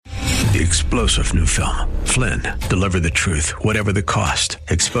The explosive new film, Flynn, deliver the truth, whatever the cost,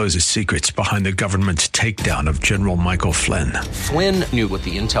 exposes secrets behind the government's takedown of General Michael Flynn. Flynn knew what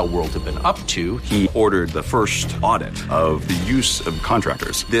the intel world had been up to. He ordered the first audit of the use of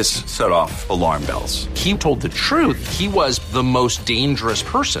contractors. This set off alarm bells. He told the truth. He was the most dangerous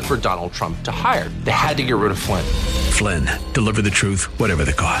person for Donald Trump to hire. They had to get rid of Flynn. Flynn, deliver the truth, whatever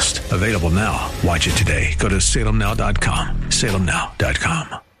the cost. Available now. Watch it today. Go to salemnow.com.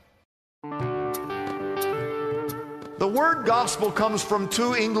 salemnow.com. The word gospel comes from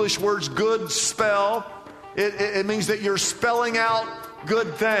two English words, good spell. It means that you're spelling out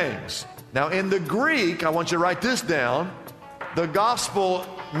good things. Now in the Greek, I want you to write this down, the gospel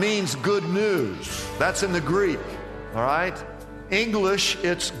means good news. That's in the Greek, all right? English,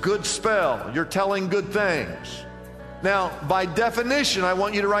 it's good spell. You're telling good things. Now, by definition, I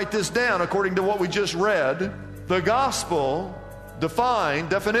want you to write this down according to what we just read. The gospel,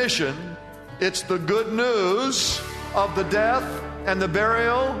 definition, it's the good news of the death and the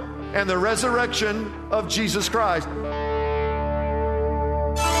burial and the resurrection of Jesus Christ.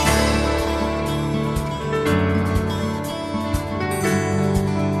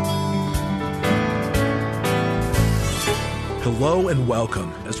 Hello and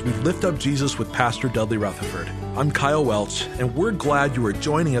welcome as we lift up Jesus with Pastor Dudley Rutherford. I'm Kyle Welch, and we're glad you are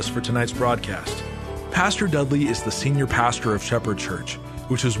joining us for tonight's broadcast. Pastor Dudley is the senior pastor of Shepherd Church,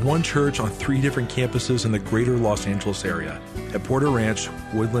 which is one church on 3 different campuses in the greater Los Angeles area, at Porter Ranch,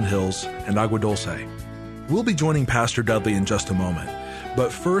 Woodland Hills, and Agua Dulce. We'll be joining Pastor Dudley in just a moment,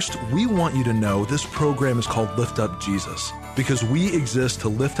 but first, we want you to know this program is called Lift Up Jesus, because we exist to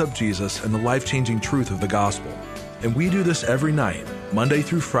lift up Jesus and the life-changing truth of the gospel. And we do this every night, Monday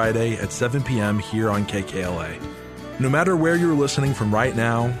through Friday at 7 p.m. here on KKLA. No matter where you're listening from right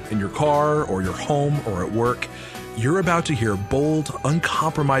now, in your car or your home or at work, you're about to hear bold,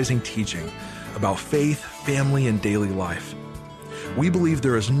 uncompromising teaching about faith, family, and daily life. We believe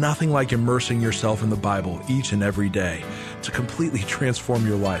there is nothing like immersing yourself in the Bible each and every day to completely transform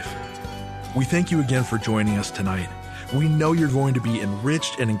your life. We thank you again for joining us tonight. We know you're going to be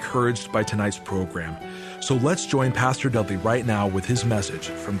enriched and encouraged by tonight's program. So let's join Pastor Dudley right now with his message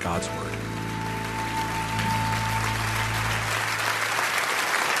from God's Word.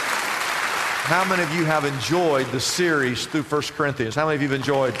 How many of you have enjoyed the series through 1 Corinthians? How many of you have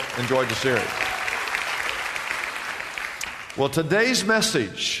enjoyed the series? Well, today's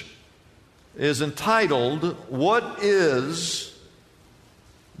message is entitled, What is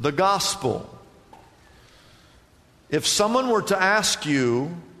the Gospel? If someone were to ask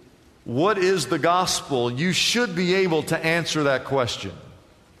you, what is the gospel, you should be able to answer that question.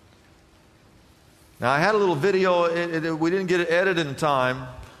 Now, I had a little video, we didn't get it edited in time.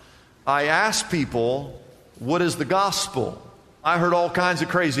 I asked people, what is the gospel? I heard all kinds of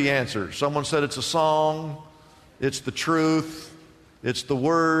crazy answers. Someone said it's a song, it's the truth, it's the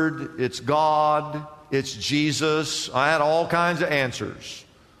Word, it's God, it's Jesus. I had all kinds of answers.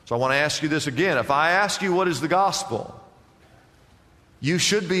 So I want to ask you this again. If I ask you what is the gospel, you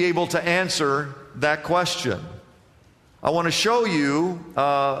should be able to answer that question. I want to show you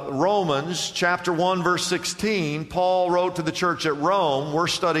Romans chapter 1, verse 16. Paul wrote to the church at Rome. We're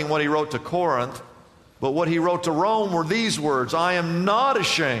studying what he wrote to Corinth. But what he wrote to Rome were these words, I am not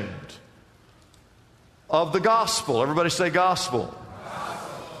ashamed of the gospel. Everybody say gospel.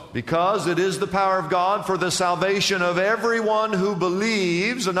 Because it is the power of God for the salvation of everyone who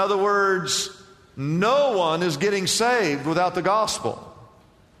believes. In other words, no one is getting saved without the gospel.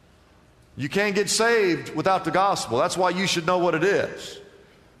 You can't get saved without the gospel. That's why you should know what it is.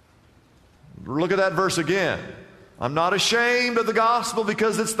 Look at that verse again. I'm not ashamed of the gospel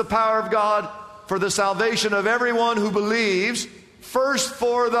because it's the power of God for the salvation of everyone who believes. First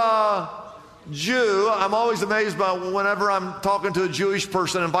for the Jew. I'm always amazed by whenever I'm talking to a Jewish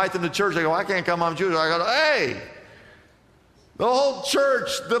person, invite them to church, they go, I can't come, I'm Jewish. I go, hey, the whole church,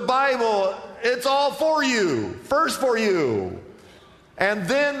 the Bible, it's all for you. First for you. And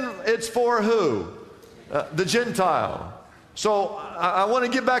then it's for who? The Gentile. So I want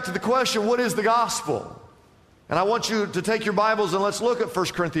to get back to the question, what is the gospel? And I want you to take your Bibles and let's look at 1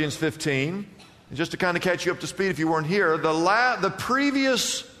 Corinthians 15. And just to kind of catch you up to speed if you weren't here, the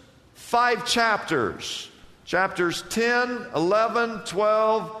previous 5 chapters, chapters 10, 11,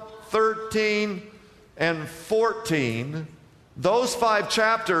 12, 13, and 14, those 5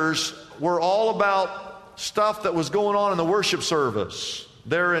 chapters were all about stuff that was going on in the worship service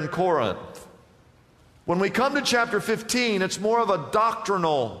there in Corinth. When we come to chapter 15, it's more of a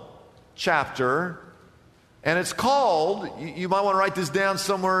doctrinal chapter, and it's called, you might want to write this down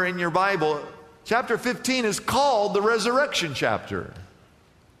somewhere in your Bible, chapter 15 is called the resurrection chapter.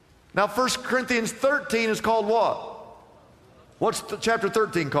 Now 1 Corinthians 13 is called what? What's chapter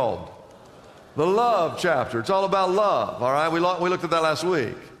 13 called? The love chapter. It's all about love, all right? We looked at that last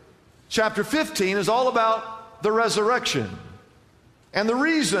week. Chapter 15 is all about the resurrection. And the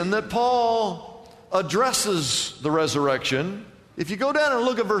reason that Paul addresses the resurrection, if you go down and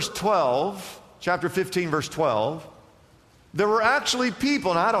look at verse 12, chapter 15, verse 12, there were actually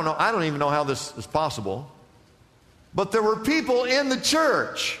people, and I don't even know how this is possible, but there were people in the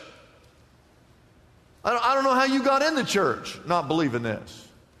church. I don't know how you got in the church not believing this.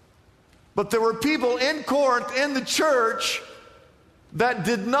 But there were people in Corinth in the church that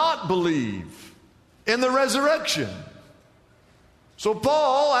did not believe in the resurrection. So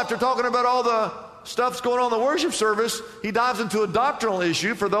Paul, after talking about all the stuff's going on in the worship service, he dives into a doctrinal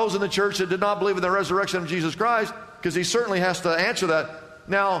issue for those in the church that did not believe in the resurrection of Jesus Christ, because he certainly has to answer that.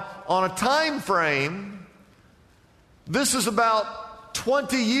 Now, on a time frame, this is about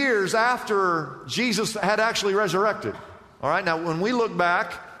 20 years after Jesus had actually resurrected. All right, now when you look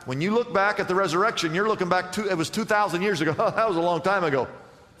back at the resurrection, you're looking back it was 2,000 years ago. That was a long time ago.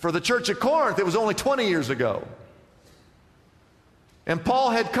 For the church at Corinth, it was only 20 years ago. And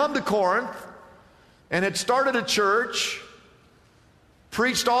Paul had come to Corinth and had started a church,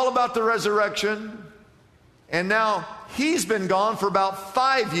 preached all about the resurrection, and now he's been gone for about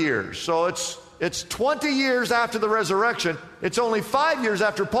 5 years. So it's 20 years after the resurrection. It's only 5 years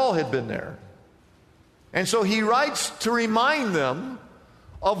after Paul had been there. And so he writes to remind them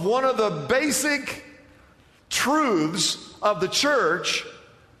of one of the basic truths of the church,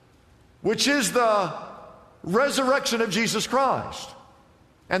 which is the resurrection of Jesus Christ.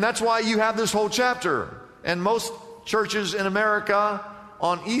 And that's why you have this whole chapter. And most churches in America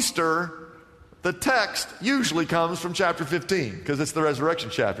on Easter, the text usually comes from chapter 15 because it's the resurrection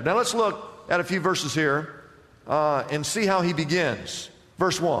chapter. Now let's look at a few verses here and see how he begins.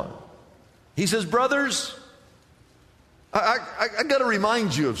 Verse 1. He says, brothers, I got to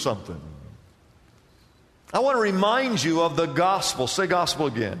remind you of something. I want to remind you of the gospel. Say gospel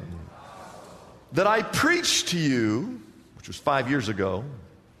again. That I preached to you, which was 5 years ago,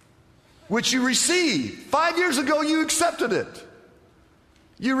 which you received. 5 years ago you accepted it.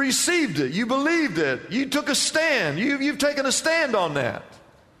 You received it. You believed it. You took a stand. You've taken a stand on that.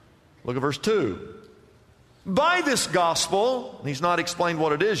 Look at verse 2. By this gospel, and he's not explained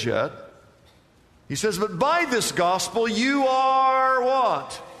what it is yet. He says, but by this gospel you are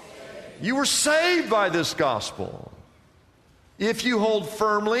what? You were saved by this gospel. If you hold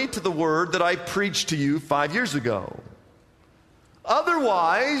firmly to the word that I preached to you 5 years ago.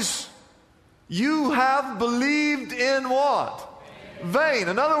 Otherwise, you have believed in what? Vain.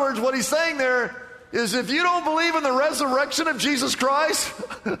 In other words, what he's saying there is if you don't believe in the resurrection of Jesus Christ,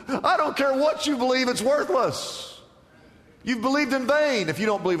 I don't care what you believe, it's worthless. You've believed in vain if you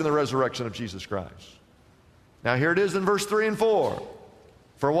don't believe in the resurrection of Jesus Christ. Now here it is in verse 3 and 4.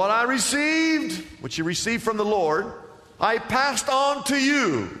 For what I received, which you received from the Lord, I passed on to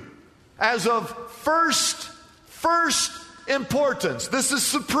you as of first importance. This is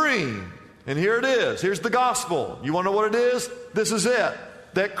supreme. And here it is. Here's the gospel. You want to know what it is? This is it.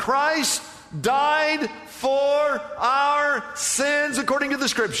 That Christ died for our sins according to the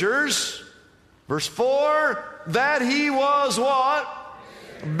Scriptures. Verse 4, that he was what?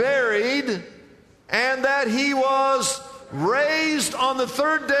 Buried. And that he was raised on the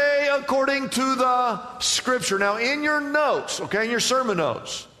third day according to the Scripture. Now in your notes, okay, in your sermon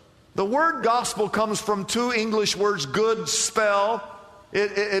notes, the word gospel comes from two English words, good spell.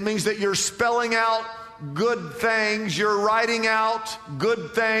 It means that you're spelling out good things, you're writing out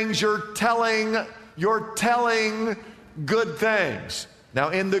good things, you're telling good things. Now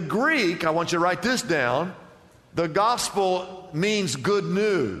in the Greek, I want you to write this down, the gospel means good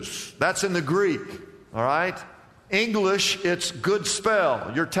news. That's in the Greek, all right? English, it's good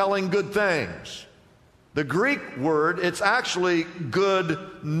spell. You're telling good things. The Greek word, it's actually good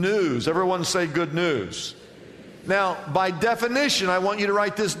news. Everyone say good news. Now, by definition, I want you to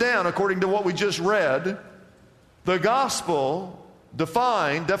write this down according to what we just read. The gospel,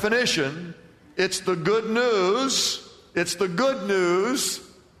 definition, it's the good news. It's the good news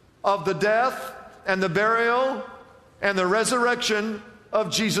of the death and the burial and the resurrection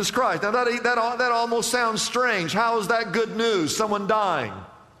of Jesus Christ. Now, that almost sounds strange. How is that good news? Someone dying.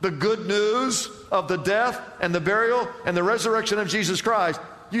 The good news of the death and the burial and the resurrection of Jesus Christ.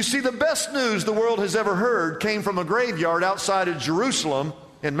 You see, the best news the world has ever heard came from a graveyard outside of Jerusalem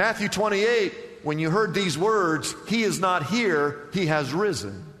in Matthew 28. When you heard these words, he is not here, he has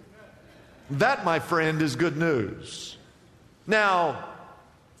risen. That, my friend, is good news. Now,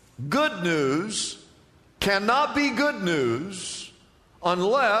 good news cannot be good news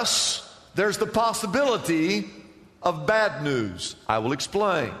unless there's the possibility of bad news. I will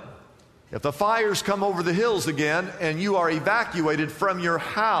explain. If the fires come over the hills again and you are evacuated from your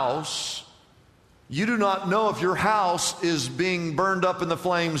house, you do not know if your house is being burned up in the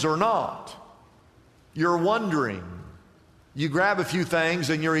flames or not. You're wondering. You grab a few things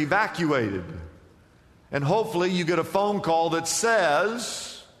and you're evacuated. And hopefully you get a phone call that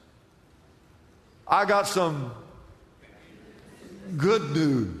says, I got some good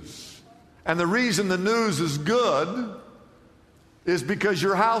news. And the reason the news is good is because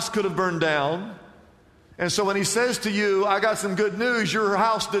your house could have burned down. And so when he says to you, I got some good news, your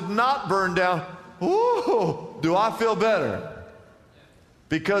house did not burn down. Ooh, do I feel better?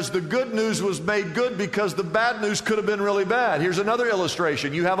 Because the good news was made good because the bad news could have been really bad. Here's another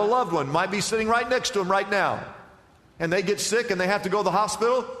illustration. You have a loved one, might be sitting right next to him right now. And they get sick and they have to go to the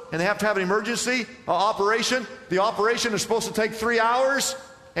hospital and they have to have an emergency operation. The operation is supposed to take 3 hours.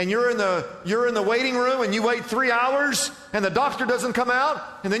 And you're in the waiting room and you wait 3 hours and the doctor doesn't come out,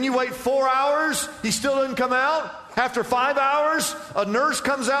 and then you wait 4 hours, he still doesn't come out. After 5 hours, a nurse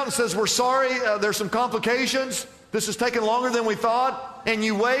comes out and says, we're sorry, there's some complications. This is taking longer than we thought. And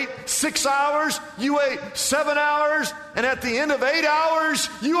you wait 6 hours, you wait 7 hours, and at the end of 8 hours,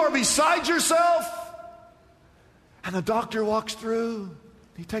 you are beside yourself. And the doctor walks through,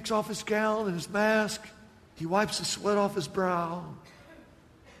 he takes off his gown and his mask, he wipes the sweat off his brow.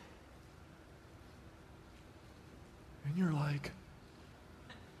 And you're like,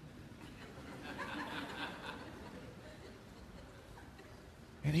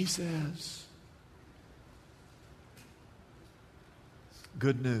 and he says,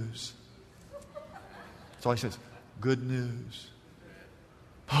 good news. That's all he says, good news.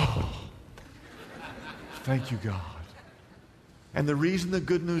 Oh, thank you, God. And the reason the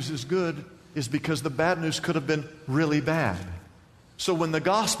good news is good is because the bad news could have been really bad. So when the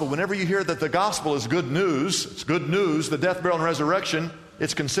gospel, whenever you hear that the gospel is good news, it's good news, the death, burial, and resurrection,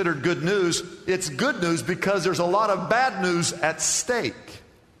 it's considered good news. It's good news because there's a lot of bad news at stake.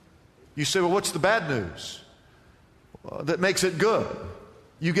 You say, well, what's the bad news that makes it good?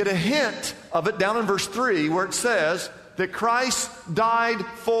 You get a hint of it down in verse 3 where it says that Christ died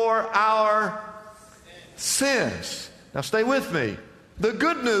for our sins. Now stay with me. The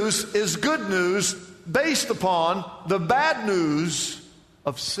good news is good news based upon the bad news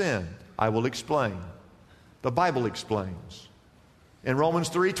of sin. I will explain. The Bible explains. In Romans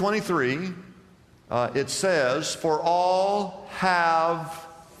 3:23, it says, for all have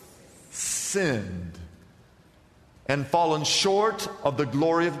sinned and fallen short of the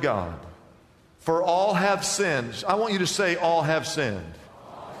glory of God. For all have sinned. I want you to say, all have sinned.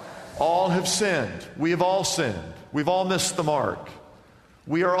 All have sinned. We have all sinned. We've all missed the mark.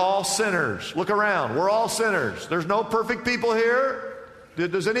 We are all sinners. Look around. We're all sinners. There's no perfect people here.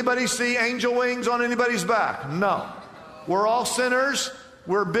 Does anybody see angel wings on anybody's back? No. We're all sinners.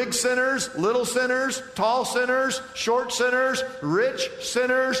 We're big sinners, little sinners, tall sinners, short sinners, rich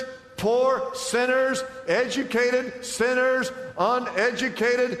sinners, poor sinners, educated sinners,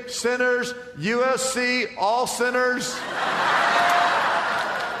 uneducated sinners, USC, all sinners.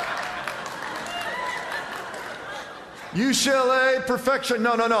 UCLA, perfection.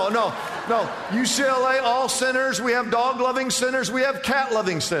 No. UCLA, all sinners. We have dog-loving sinners. We have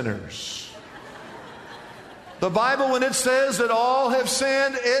cat-loving sinners. The Bible, when it says that all have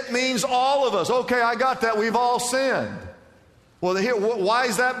sinned, it means all of us. Okay, I got that. We've all sinned. Well, here, why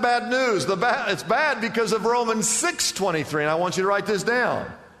is that bad news? It's bad because of Romans 6:23, and I want you to write this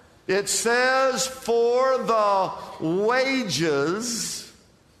down. It says, for the wages.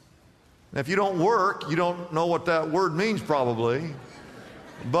 Now, if you don't work, you don't know what that word means probably.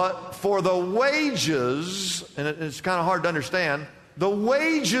 But for the wages, and it's kind of hard to understand, the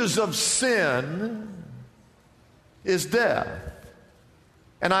wages of sin is death.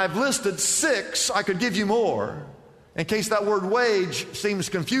 And I've listed 6. I could give you more in case that word wage seems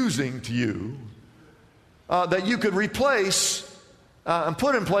confusing to you, that you could replace and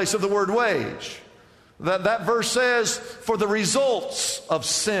put in place of the word wage. That verse says, for the results of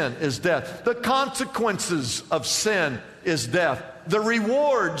sin is death. The consequences of sin is death. The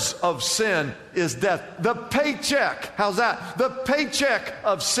rewards of sin is death. The paycheck, how's that? The paycheck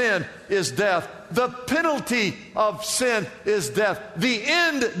of sin is death. The penalty of sin is death. The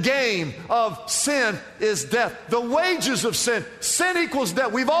end game of sin is death. The wages of sin. Sin equals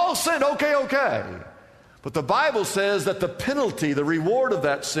death. We've all sinned. Okay. But the Bible says that the penalty, the reward of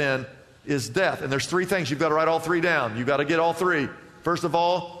that sin is death. And there's 3 things. You've got to write all 3 down. You've got to get all 3. First of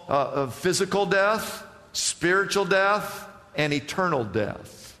all, physical death, spiritual death, and eternal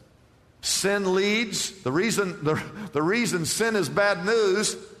death. Sin leads, the reason sin is bad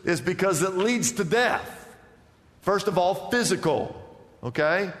news is because it leads to death. First of all, physical,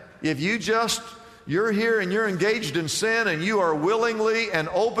 okay? If you're here and you're engaged in sin and you are willingly and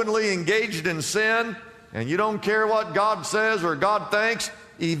openly engaged in sin and you don't care what God says or God thinks,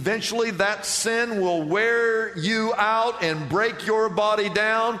 eventually that sin will wear you out and break your body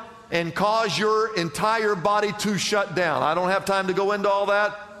down and cause your entire body to shut down. I don't have time to go into all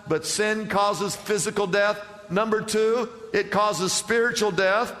that, but sin causes physical death. Number two, it causes spiritual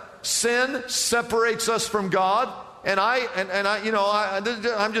death. Sin separates us from God. And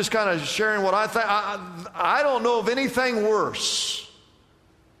I'm just kind of sharing what I think. I don't know of anything worse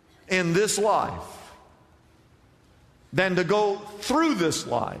in this life than to go through this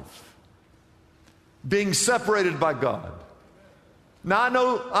life being separated by God. Now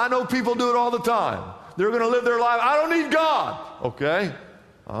I know people do it all the time. They're going to live their life. I don't need God. Okay,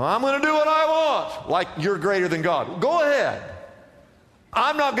 I'm going to do what I want. Like you're greater than God. Go ahead.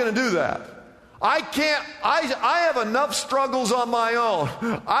 I'm not going to do that. I can't. I have enough struggles on my own.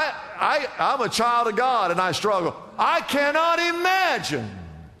 I'm a child of God and I struggle. I cannot imagine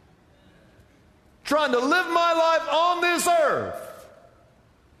trying to live my life on this earth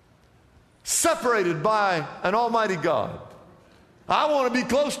separated by an almighty God. I want to be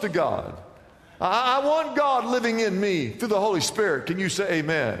close to God. I want God living in me through the Holy Spirit. Can you say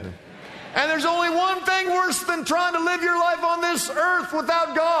amen? And there's only one thing worse than trying to live your life on this earth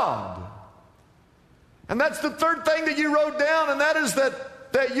without God. And that's the third thing that you wrote down, and that is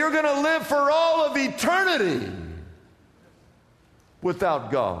that you're going to live for all of eternity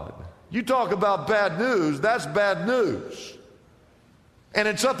without God. You talk about bad news, that's bad news. And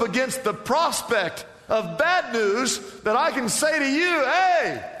it's up against the prospect of bad news that I can say to you,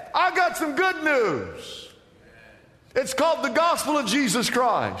 hey, I got some good news. It's called the gospel of Jesus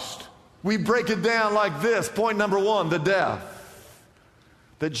Christ. We break it down like this. Point number one, the death.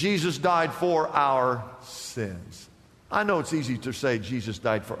 That Jesus died for our sins. I know it's easy to say Jesus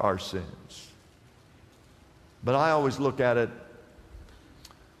died for our sins. But I always look at it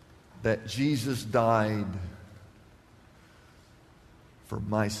that Jesus died for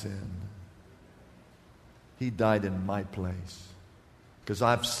my sin. He died in my place. Because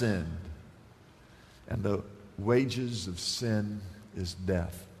I've sinned. And the wages of sin is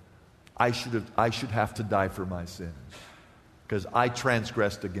death. I should have to die for my sins. Because I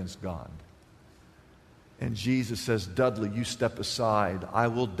transgressed against God. And Jesus says, Dudley, you step aside. I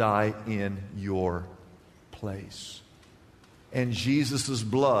will die in your place. And Jesus'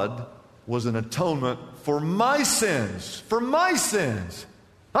 blood was an atonement for my sins. For my sins.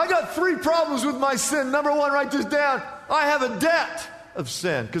 I got 3 problems with my sin. Number one, write this down. I have a debt of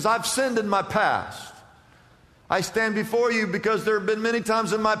sin because I've sinned in my past. I stand before you because there have been many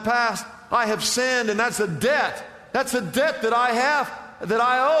times in my past I have sinned, and that's a debt. That's a debt that I have, that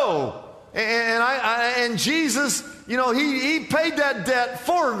I owe. And Jesus, He paid that debt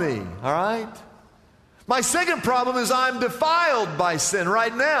for me, all right? My second problem is I'm defiled by sin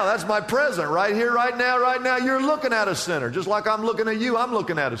right now. That's my present, right here, right now. You're looking at a sinner. Just like I'm looking at you, I'm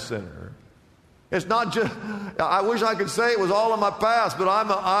looking at a sinner. It's not just, I wish I could say it was all in my past, but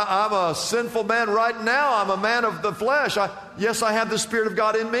I'm a sinful man right now. I'm a man of the flesh. Yes, I have the Spirit of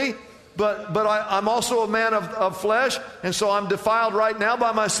God in me, but I'm also a man of flesh, and so I'm defiled right now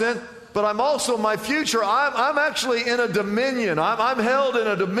by my sin. But I'm also, my future, I'm actually in a dominion. I'm held in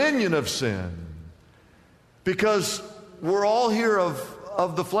a dominion of sin. Because we're all here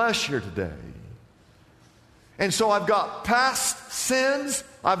of the flesh here today. And so I've got past sins,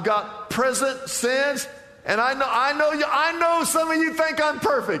 I've got present sins, and I know some of you think I'm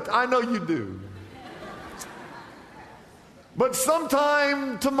perfect. I know you do. But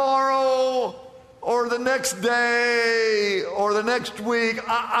sometime tomorrow or the next day or the next week,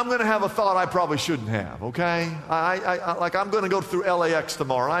 I'm going to have a thought I probably shouldn't have, okay? I'm going to go through LAX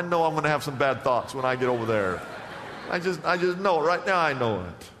tomorrow. I know I'm going to have some bad thoughts when I get over there. I just know it. Right now I know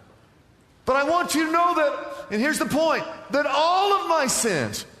it. But I want you to know that, and here's the point, that all of my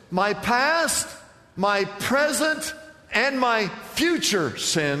sins, my past, my present, and my future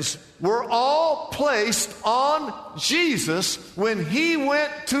sins were all placed on Jesus when He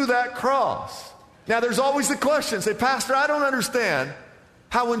went to that cross. Now, there's always the question, say, Pastor, I don't understand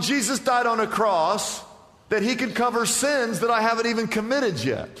how when Jesus died on a cross that He could cover sins that I haven't even committed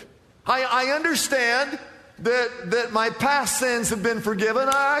yet. I understand that my past sins have been forgiven.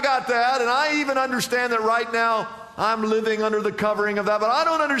 I got that, and I even understand that right now I'm living under the covering of that. But I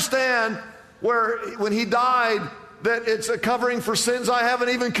don't understand when He died that it's a covering for sins I haven't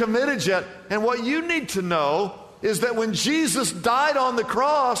even committed yet. And what you need to know is that when Jesus died on the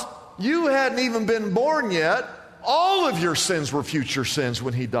cross, you hadn't even been born yet. All of your sins were future sins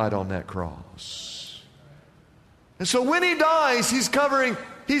when he died on that cross. And so when he dies, he's covering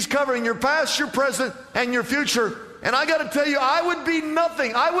your past, your present, and your future. And I got to tell you, I would be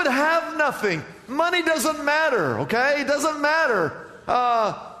nothing. I would have nothing. Money doesn't matter, okay? It doesn't matter.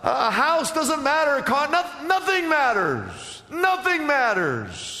 A house doesn't matter. A car, nothing matters. Nothing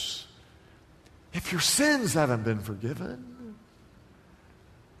matters if your sins haven't been forgiven.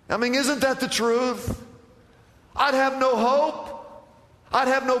 I mean, isn't that the truth? I'd have no hope. I'd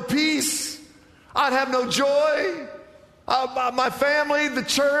have no peace. I'd have no joy. My family, the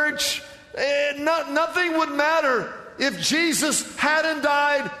church, nothing would matter if Jesus hadn't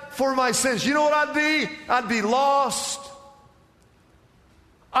died for my sins. You know what I'd be? I'd be lost.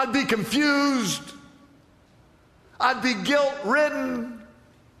 I'd be confused. I'd be guilt-ridden.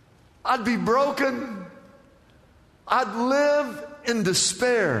 I'd be broken. I'd live in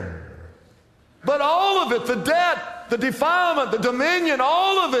despair. But all of it, the debt, the defilement, the dominion,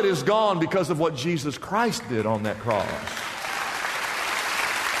 all of it is gone because of what Jesus Christ did on that cross.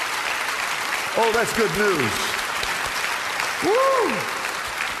 Oh, that's good news. Woo!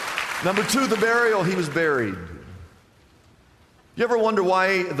 Number 2, the burial. He was buried. You ever wonder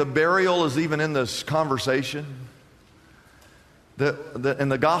why the burial is even in this conversation? In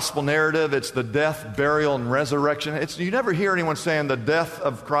the gospel narrative, it's the death, burial, and resurrection. You never hear anyone saying the death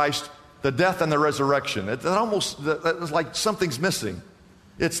of Christ, the death and the resurrection. It's like something's missing.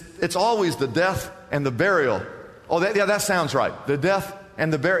 It's always the death and the burial. Oh, that sounds right. The death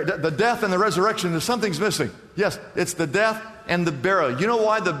and the burial. The death and the resurrection, something's missing. Yes, it's the death and the burial. You know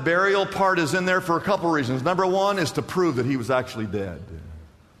why the burial part is in there? For a couple reasons. Number 1 is to prove that he was actually dead.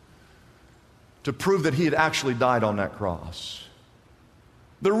 To prove that he had actually died on that cross.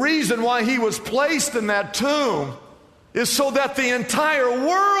 The reason why he was placed in that tomb is so that the entire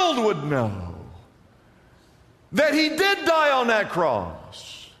world would know that he did die on that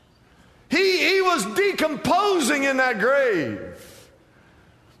cross. He was decomposing in that grave.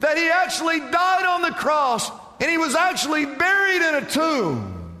 That he actually died on the cross and he was actually buried in a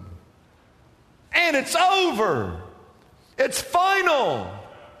tomb. And it's over. It's final.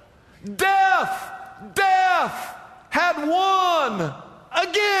 Death had won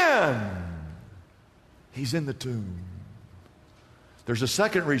again. He's in the tomb. There's a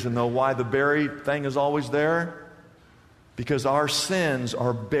second reason, though, why the buried thing is always there. Because our sins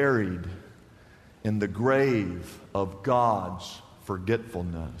are buried in the grave of God's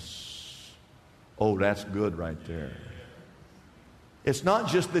forgetfulness. Oh, that's good right there. It's not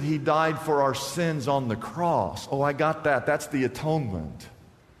just that he died for our sins on the cross. Oh, I got that. That's the atonement.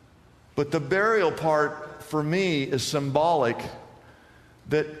 But the burial part, for me, is symbolic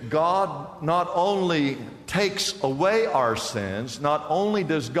that God not only takes away our sins, not only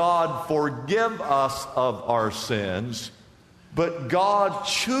does God forgive us of our sins, but God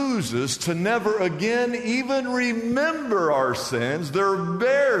chooses to never again even remember our sins. They're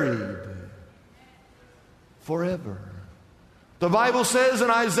buried forever. The Bible says in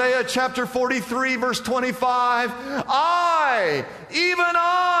Isaiah chapter 43, verse 25, even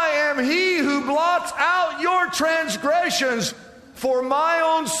I am he who blots out your transgressions for my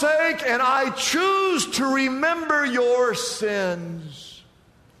own sake, and I choose to remember your sins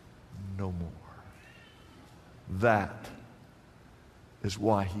no more. That is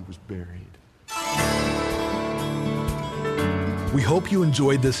why he was buried. We hope you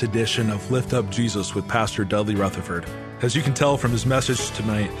enjoyed this edition of Lift Up Jesus with Pastor Dudley Rutherford. As you can tell from his message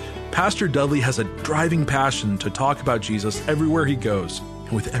tonight, Pastor Dudley has a driving passion to talk about Jesus everywhere he goes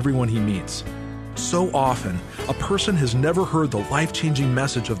and with everyone he meets. So often, a person has never heard the life-changing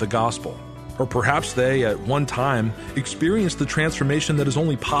message of the gospel. Or perhaps they, at one time, experienced the transformation that is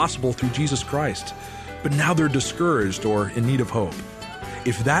only possible through Jesus Christ. But now they're discouraged or in need of hope.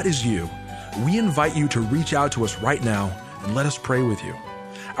 If that is you, we invite you to reach out to us right now and let us pray with you.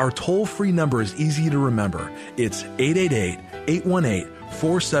 Our toll-free number is easy to remember. It's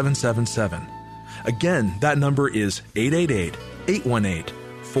 888-818-4777. Again, that number is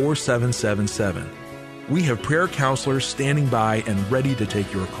 888-818-4777. We have prayer counselors standing by and ready to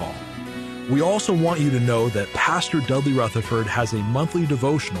take your call. We also want you to know that Pastor Dudley Rutherford has a monthly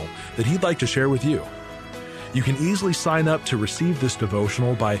devotional that he'd like to share with you. You can easily sign up to receive this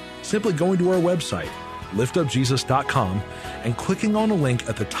devotional by simply going to our website, liftupjesus.com, and clicking on a link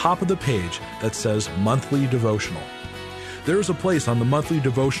at the top of the page that says Monthly Devotional. There is a place on the Monthly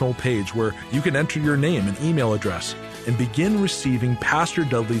Devotional page where you can enter your name and email address and begin receiving Pastor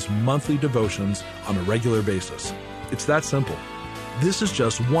Dudley's monthly devotions on a regular basis. It's that simple. This is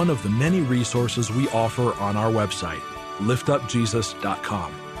just one of the many resources we offer on our website,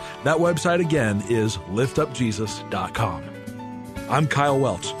 liftupjesus.com. That website again is liftupjesus.com. I'm Kyle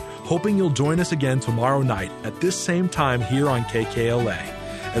Welch, hoping you'll join us again tomorrow night at this same time here on KKLA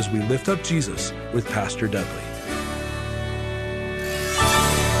as we lift up Jesus with Pastor Dudley.